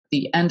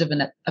the end of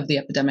the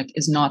epidemic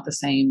is not the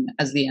same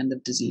as the end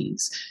of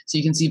disease. So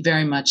you can see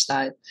very much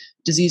that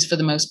disease, for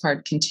the most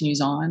part,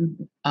 continues on.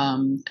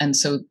 And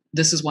so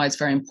this is why it's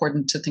very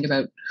important to think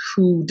about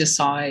who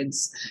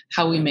decides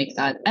how we make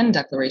that end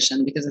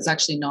declaration, because it's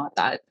actually not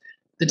that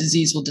the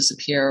disease will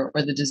disappear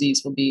or the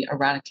disease will be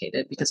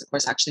eradicated, because, of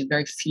course, actually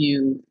very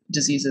few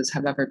diseases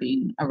have ever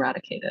been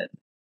eradicated.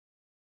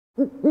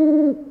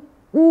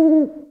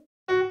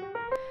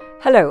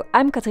 Hello,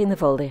 I'm Katrien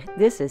Devolder.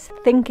 This is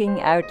Thinking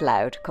Out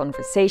Loud,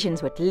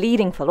 conversations with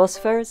leading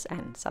philosophers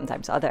and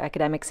sometimes other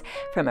academics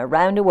from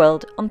around the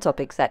world on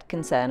topics that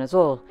concern us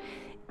all.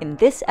 In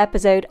this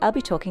episode, I'll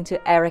be talking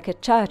to Erica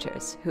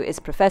Charters, who is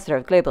Professor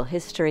of Global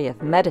History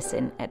of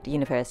Medicine at the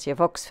University of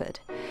Oxford.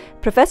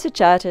 Professor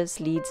Charters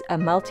leads a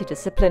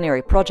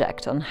multidisciplinary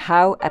project on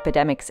how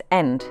epidemics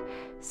end,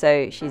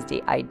 so she's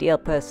the ideal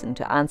person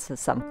to answer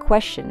some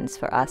questions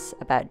for us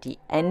about the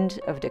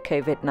end of the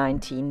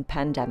Covid-19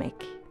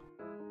 pandemic.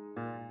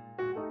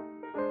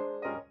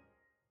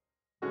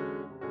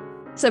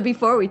 So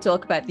before we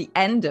talk about the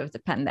end of the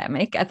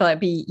pandemic, I thought it'd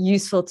be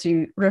useful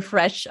to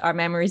refresh our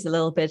memories a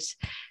little bit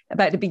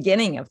about the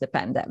beginning of the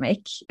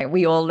pandemic.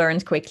 We all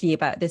learned quickly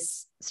about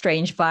this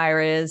strange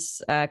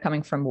virus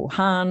coming from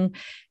Wuhan.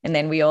 And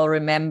then we all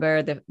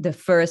remember the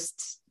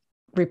first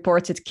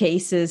reported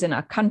cases in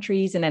our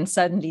countries. And then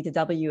suddenly the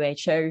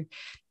WHO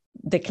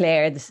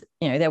declared,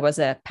 there was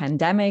a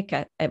pandemic.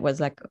 It was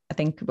I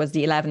think it was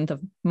the 11th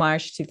of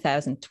March,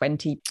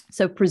 2020.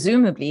 So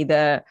presumably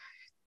the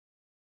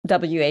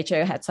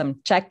WHO had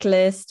some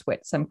checklist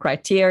with some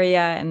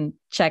criteria and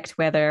checked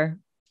whether,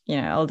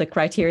 all the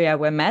criteria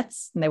were met,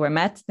 and they were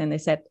met. Then they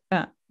said,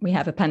 we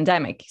have a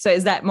pandemic. So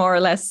is that more or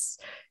less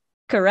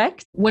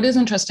correct? What is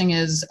interesting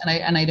is,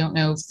 and I don't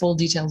know full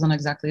details on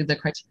exactly the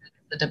criteria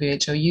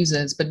the WHO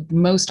uses, but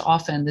most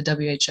often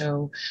the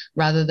WHO,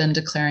 rather than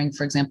declaring,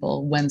 for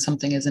example, when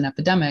something is an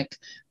epidemic,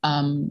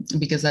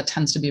 because that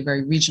tends to be a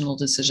very regional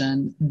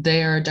decision,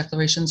 their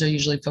declarations are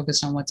usually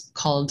focused on what's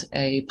called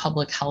a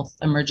public health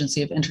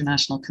emergency of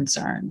international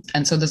concern.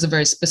 And so there's a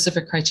very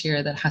specific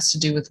criteria that has to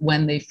do with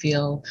when they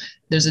feel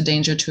there's a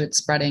danger to it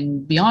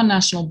spreading beyond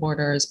national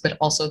borders, but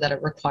also that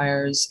it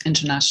requires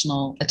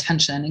international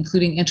attention,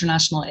 including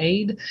international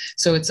aid.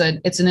 So it's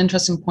an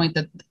interesting point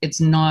that it's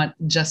not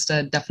just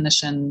a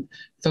definition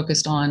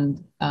focused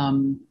on,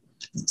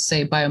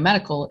 say,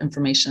 biomedical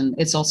information.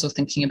 It's also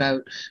thinking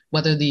about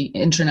whether the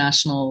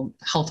international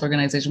health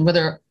organization,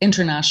 whether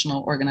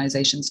international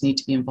organizations need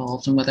to be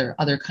involved, and whether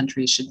other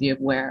countries should be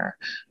aware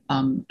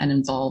and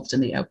involved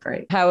in the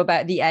outbreak. How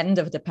about the end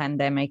of the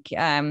pandemic?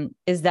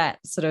 Is that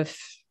sort of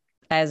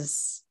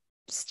as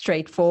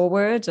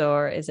straightforward,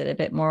 or is it a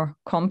bit more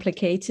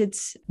complicated?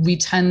 We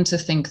tend to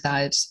think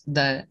that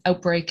the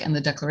outbreak and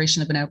the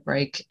declaration of an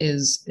outbreak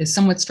is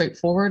somewhat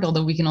straightforward,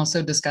 although we can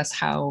also discuss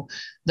how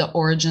the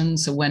origin,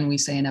 so when we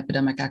say an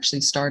epidemic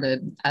actually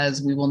started,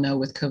 as we will know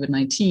with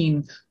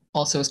COVID-19,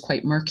 also is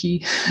quite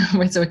murky,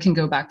 right? So it can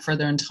go back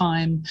further in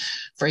time.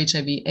 For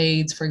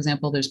HIV/AIDS, for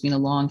example, there's been a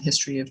long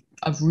history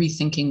of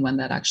rethinking when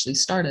that actually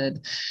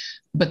started.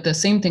 But the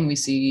same thing we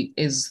see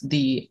is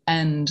the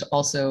end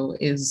also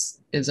is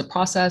a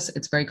process.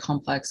 It's very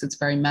complex. It's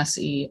very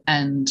messy.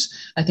 And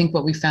I think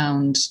what we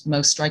found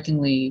most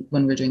strikingly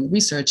when we're doing the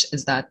research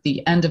is that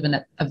the end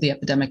of the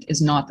epidemic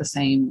is not the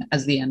same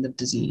as the end of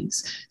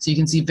disease. So you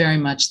can see very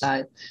much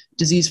that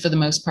disease, for the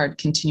most part,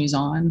 continues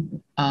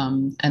on.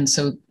 And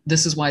so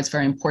this is why it's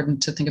very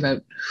important to think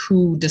about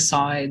who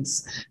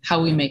decides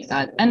how we make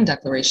that end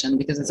declaration,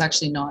 because it's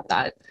actually not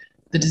that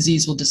the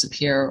disease will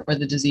disappear or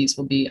the disease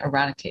will be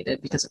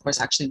eradicated, because, of course,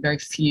 actually very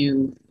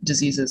few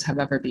diseases have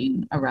ever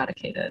been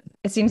eradicated.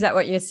 It seems that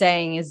what you're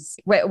saying is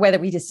whether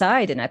we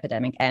decide an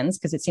epidemic ends,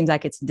 because it seems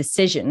like it's a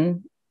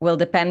decision, will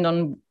depend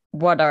on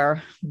what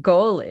our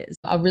goal is.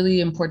 A really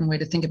important way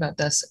to think about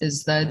this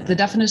is that the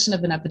definition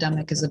of an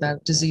epidemic is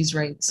about disease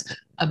rates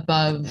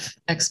above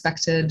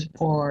expected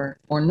or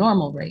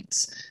normal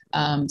rates.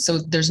 So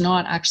there's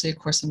not actually, of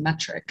course, a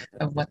metric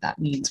of what that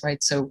means,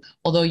 right? So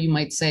although you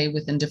might say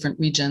within different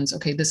regions,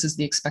 okay, this is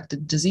the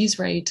expected disease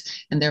rate,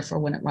 and therefore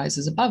when it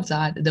rises above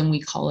that, then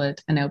we call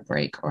it an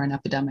outbreak or an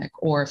epidemic,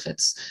 or if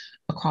it's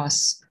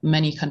across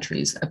many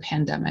countries, a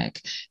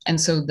pandemic. And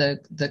so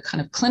the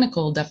kind of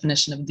clinical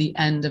definition of the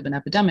end of an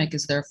epidemic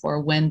is therefore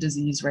when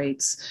disease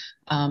rates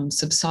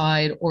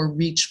subside or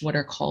reach what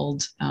are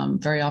called,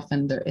 very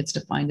often it's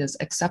defined as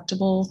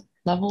acceptable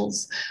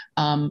levels,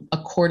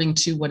 according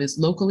to what is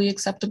locally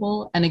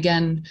acceptable. And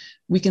again,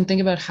 we can think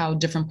about how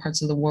different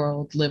parts of the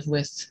world live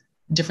with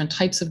different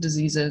types of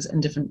diseases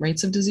and different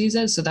rates of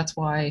diseases. So that's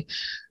why,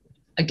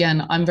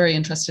 again, I'm very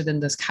interested in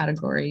this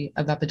category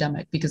of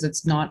epidemic, because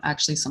it's not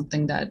actually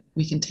something that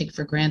we can take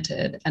for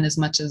granted. And as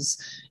much as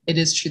it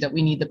is true that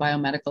we need the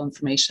biomedical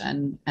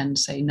information and,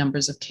 say,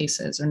 numbers of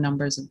cases or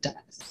numbers of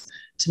deaths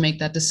to make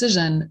that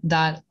decision,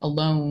 that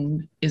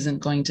alone isn't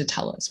going to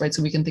tell us, right?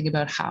 So we can think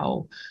about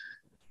how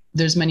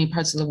there's many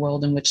parts of the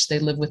world in which they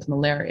live with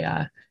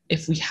malaria.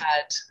 If we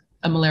had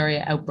a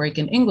malaria outbreak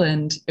in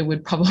England, it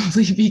would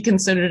probably be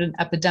considered an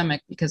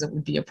epidemic because it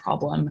would be a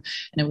problem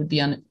and it would be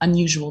an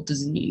unusual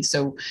disease.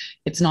 So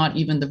it's not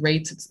even the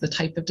rates, it's the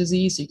type of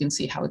disease. So you can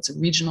see how it's a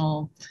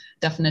regional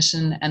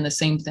definition. And the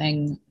same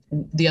thing,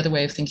 the other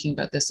way of thinking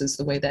about this is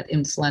the way that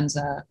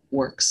influenza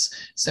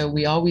works. So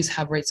we always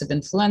have rates of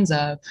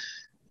influenza.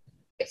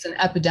 It's an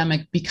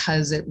epidemic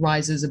because it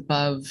rises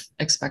above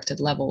expected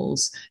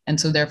levels. And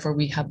so therefore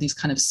we have these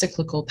kind of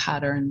cyclical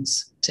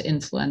patterns to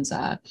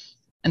influenza.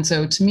 And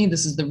so to me,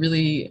 this is the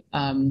really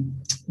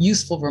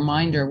useful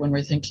reminder when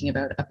we're thinking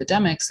about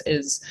epidemics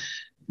is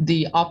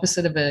the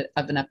opposite of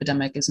an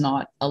epidemic is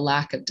not a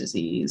lack of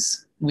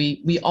disease.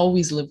 We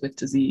always live with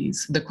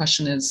disease. The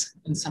question is,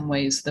 in some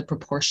ways, the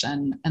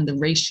proportion and the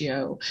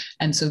ratio.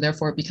 And so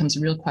therefore it becomes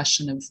a real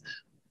question of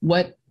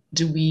what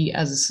do we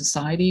as a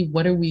society,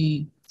 what are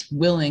we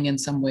willing in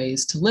some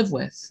ways to live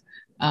with,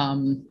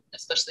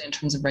 especially in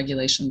terms of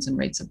regulations and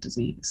rates of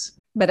disease.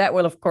 But that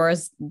will, of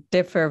course,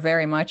 differ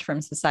very much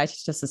from society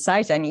to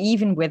society. And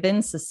even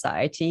within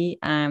society,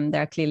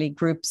 there are clearly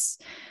groups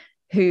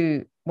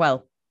who,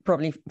 well,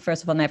 probably,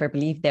 first of all, never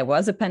believed there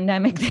was a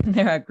pandemic. Then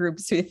there are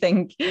groups who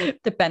think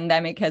the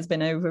pandemic has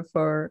been over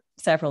for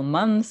several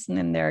months. And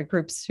then there are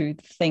groups who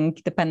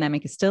think the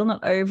pandemic is still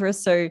not over.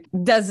 So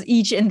does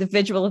each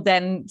individual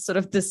then sort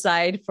of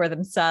decide for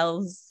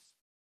themselves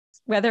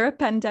whether a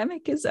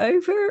pandemic is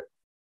over?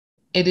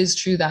 It is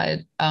true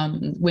that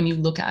when you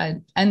look at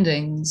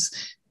endings,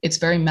 it's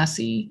very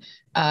messy.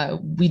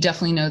 We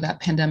definitely know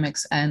that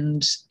pandemics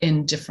end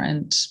in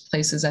different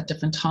places at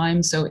different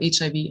times. So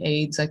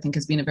HIV/AIDS, I think,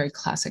 has been a very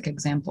classic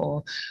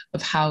example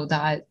of how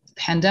that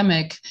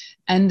pandemic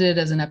ended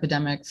as an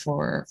epidemic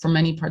for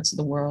many parts of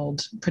the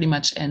world, pretty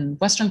much in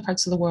Western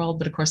parts of the world.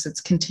 But of course,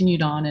 it's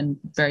continued on in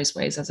various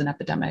ways as an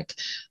epidemic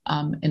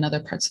in other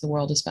parts of the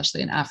world,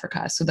 especially in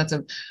Africa. So that's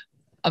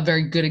a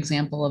very good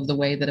example of the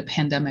way that a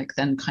pandemic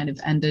then kind of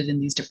ended in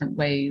these different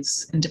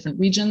ways in different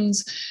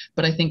regions.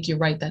 But I think you're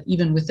right that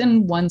even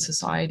within one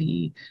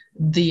society,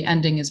 the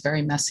ending is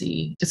very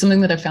messy. It's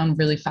something that I found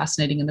really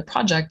fascinating in the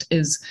project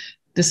is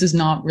this is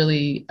not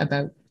really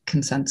about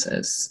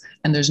consensus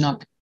and there's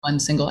not one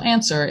single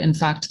answer. In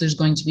fact, there's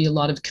going to be a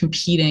lot of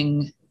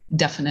competing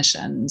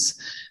definitions.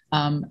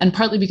 And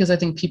partly because I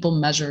think people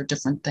measure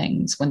different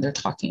things when they're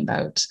talking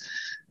about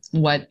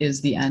what is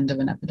the end of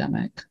an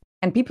epidemic.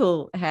 And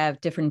people have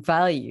different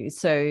values.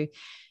 So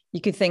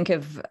you could think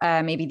of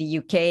maybe the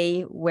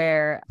UK,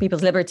 where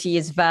people's liberty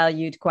is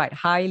valued quite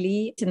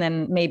highly. And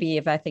then maybe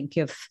if I think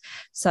of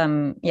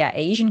some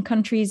Asian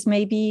countries,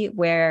 maybe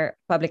where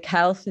public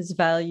health is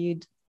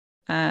valued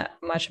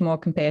much more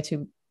compared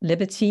to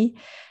liberty.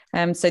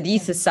 So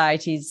these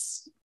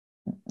societies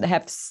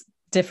have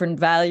different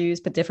values,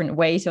 but different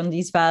weight on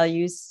these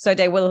values. So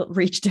they will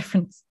reach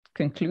different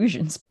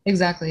conclusions.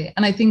 Exactly.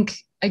 And I think,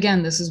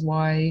 again, this is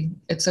why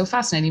it's so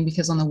fascinating,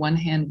 because on the one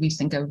hand, we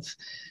think of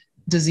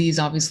disease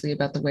obviously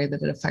about the way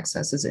that it affects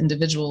us as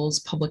individuals.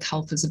 Public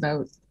health is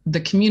about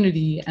the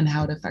community and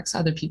how it affects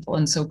other people.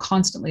 And so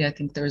constantly, I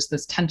think there's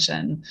this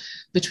tension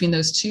between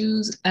those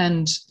two.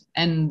 And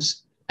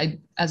I,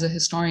 as a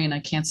historian, I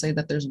can't say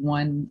that there's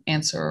one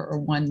answer or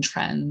one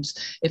trend.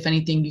 If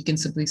anything, you can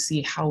simply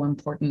see how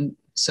important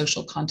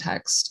social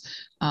context,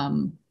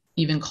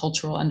 even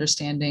cultural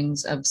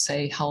understandings of,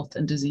 say, health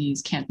and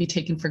disease can't be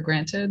taken for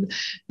granted.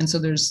 And so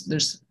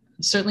there's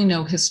certainly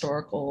no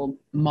historical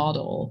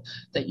model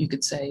that you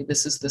could say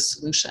this is the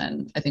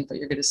solution. I think what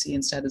you're going to see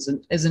instead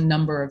is a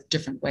number of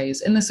different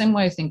ways. In the same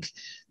way, I think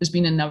there's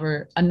been a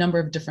number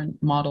of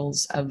different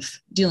models of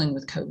dealing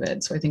with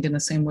COVID. So I think in the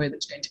same way,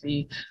 there's going to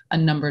be a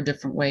number of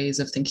different ways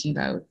of thinking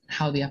about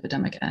how the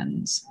epidemic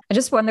ends. I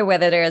just wonder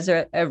whether there's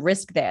a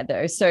risk there,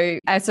 though. So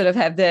I sort of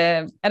have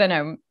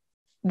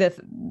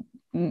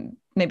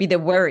maybe the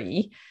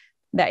worry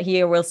that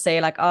here we'll say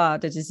like,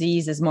 the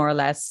disease is more or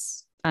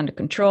less under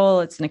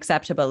control. It's an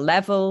acceptable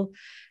level.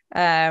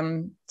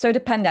 So the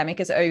pandemic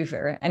is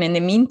over. And in the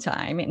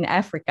meantime, in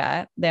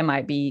Africa, there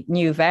might be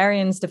new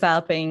variants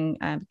developing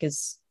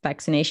because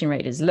vaccination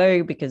rate is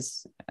low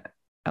because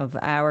of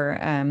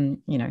our,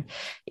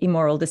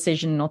 immoral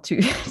decision not to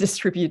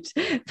distribute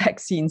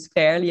vaccines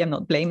fairly. I'm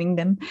not blaming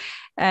them.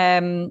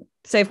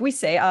 So if we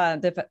say,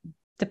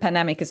 the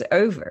pandemic is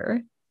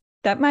over,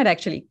 that might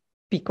actually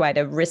be quite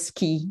a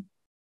risky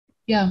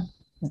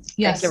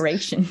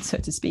declaration, so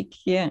to speak.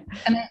 Yeah.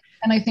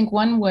 And I think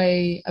one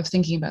way of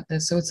thinking about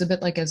this, so it's a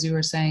bit like, as you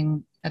were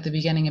saying at the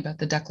beginning about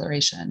the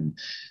declaration,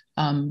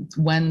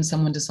 when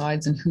someone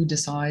decides and who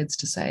decides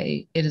to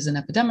say it is an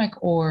epidemic,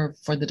 or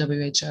for the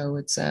WHO,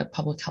 it's a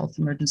public health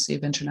emergency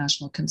of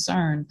international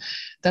concern,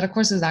 that of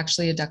course is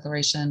actually a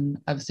declaration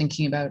of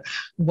thinking about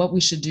what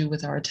we should do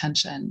with our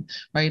attention,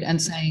 right? And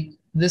saying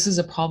this is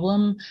a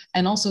problem,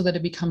 and also that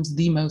it becomes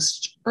the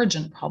most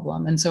urgent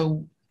problem. And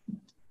so,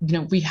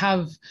 we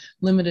have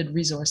limited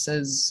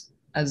resources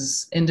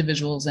as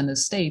individuals and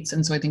as states.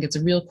 And so I think it's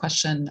a real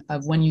question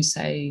of when you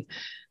say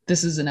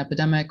this is an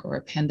epidemic or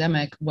a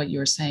pandemic, what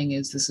you're saying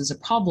is this is a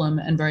problem,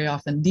 and very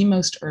often the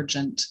most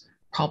urgent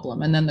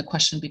problem. And then the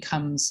question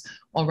becomes,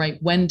 all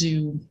right, when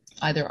do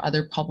either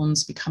other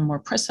problems become more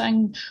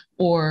pressing,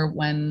 or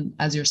when,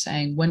 as you're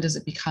saying, when does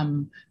it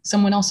become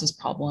someone else's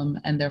problem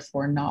and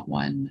therefore not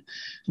one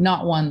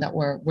that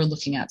we're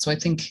looking at. So I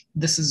think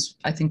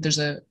there's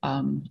a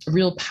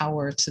real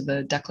power to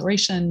the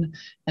declaration,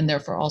 and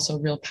therefore also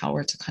real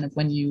power to kind of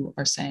when you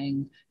are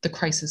saying the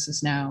crisis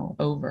is now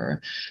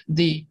over.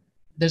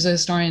 There's a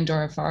historian,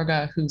 Dora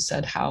Farga, who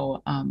said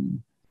how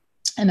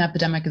an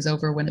epidemic is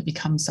over when it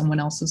becomes someone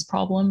else's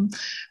problem.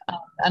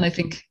 And I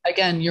think,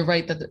 again, you're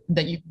right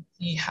that you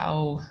see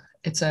how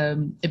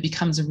it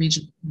becomes a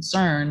regional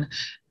concern.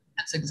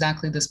 That's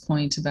exactly this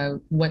point about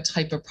what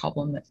type of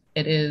problem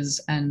it is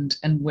and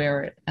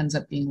where it ends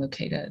up being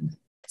located.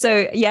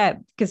 So, yeah,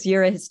 because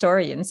you're a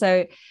historian.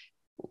 So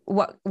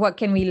what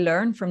can we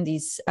learn from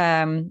these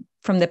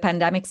from the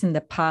pandemics in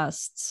the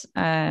past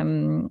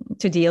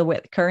to deal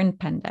with current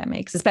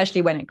pandemics,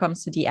 especially when it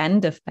comes to the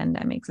end of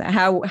pandemics?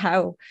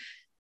 How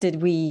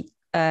did we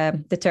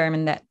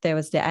determine that there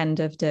was the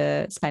end of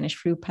the Spanish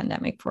flu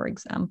pandemic, for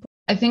example?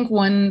 I think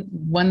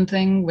one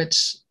thing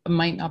which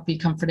might not be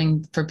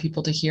comforting for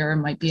people to hear,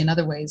 and might be in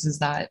other ways, is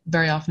that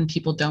very often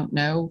people don't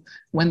know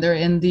when they're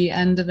in the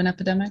end of an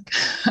epidemic.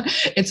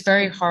 It's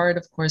very hard,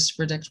 of course, to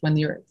predict when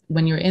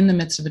you're in the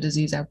midst of a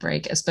disease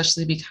outbreak,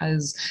 especially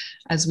because,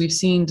 as we've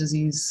seen,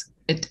 disease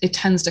it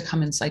tends to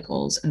come in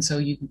cycles, and so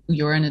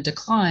you're in a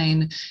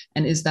decline,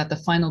 and is that the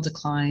final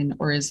decline,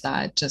 or is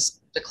that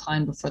just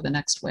decline before the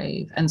next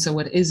wave? And so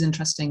what is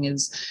interesting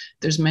is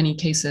there's many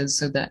cases.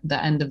 So that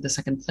the end of the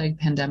second plague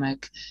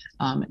pandemic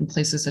in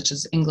places such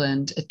as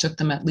England, it took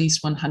them at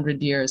least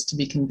 100 years to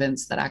be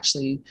convinced that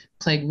actually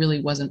plague really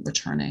wasn't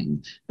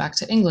returning back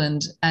to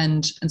England.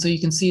 And so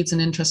you can see it's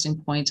an interesting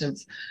point of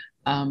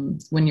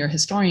when you're a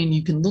historian,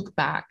 you can look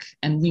back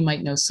and we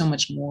might know so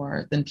much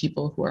more than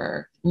people who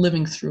are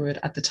living through it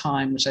at the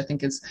time, which I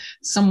think is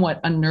somewhat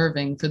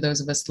unnerving for those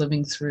of us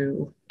living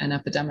through an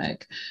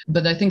epidemic.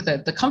 But I think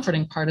that the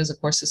comforting part is, of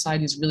course,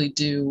 societies really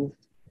do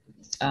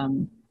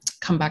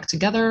come back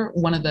together.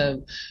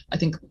 I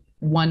think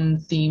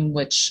one theme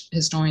which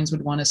historians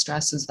would want to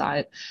stress is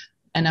that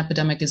an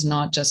epidemic is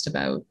not just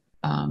about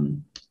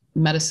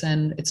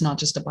medicine, it's not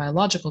just a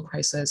biological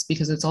crisis,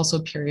 because it's also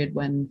a period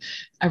when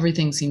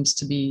everything seems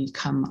to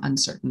become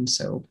uncertain.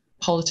 So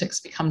politics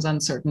becomes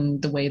uncertain,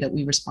 the way that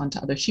we respond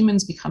to other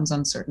humans becomes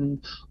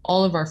uncertain.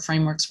 All of our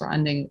frameworks for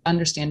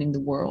understanding the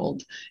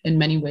world in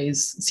many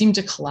ways seem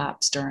to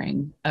collapse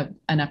during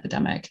an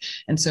epidemic.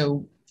 And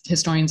so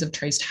historians have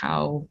traced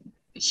how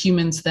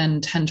humans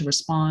then tend to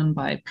respond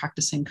by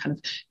practicing kind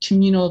of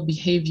communal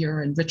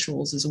behavior and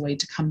rituals as a way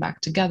to come back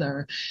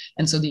together.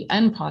 And so the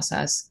end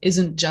process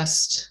isn't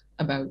just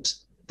about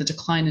the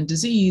decline in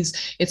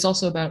disease, it's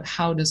also about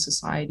how does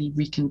society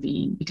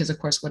reconvene? Because of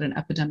course, what an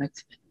epidemic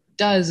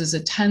does is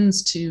it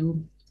tends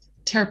to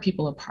tear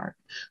people apart,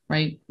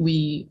 right?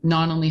 We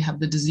not only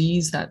have the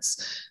disease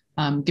that's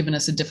given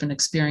us a different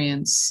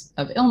experience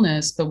of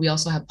illness, but we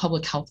also have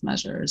public health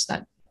measures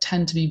that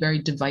tend to be very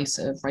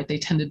divisive, right? They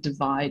tend to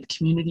divide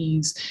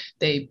communities,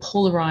 they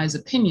polarize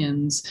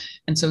opinions.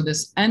 And so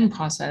this end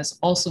process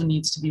also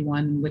needs to be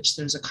one in which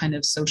there's a kind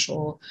of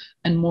social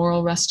and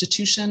moral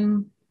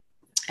restitution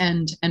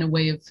and a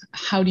way of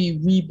how do you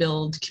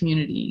rebuild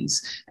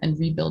communities and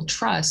rebuild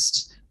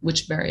trust,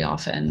 which very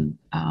often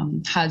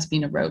has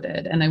been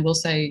eroded. And I will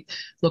say,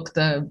 look,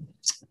 the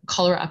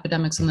cholera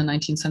epidemics in the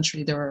 19th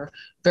century, there were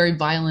very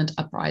violent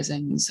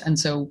uprisings. And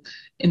so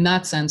in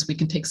that sense, we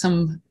can take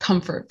some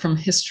comfort from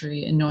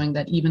history in knowing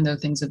that even though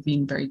things have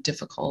been very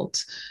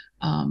difficult,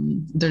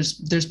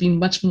 there's been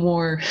much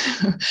more,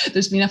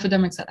 there's been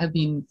epidemics that have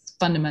been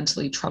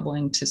fundamentally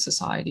troubling to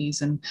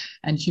societies, and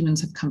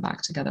humans have come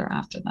back together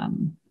after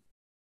them.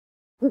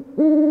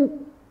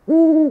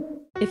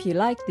 If you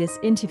liked this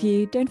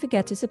interview, don't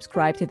forget to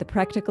subscribe to the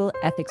Practical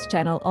Ethics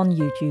channel on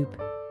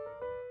YouTube.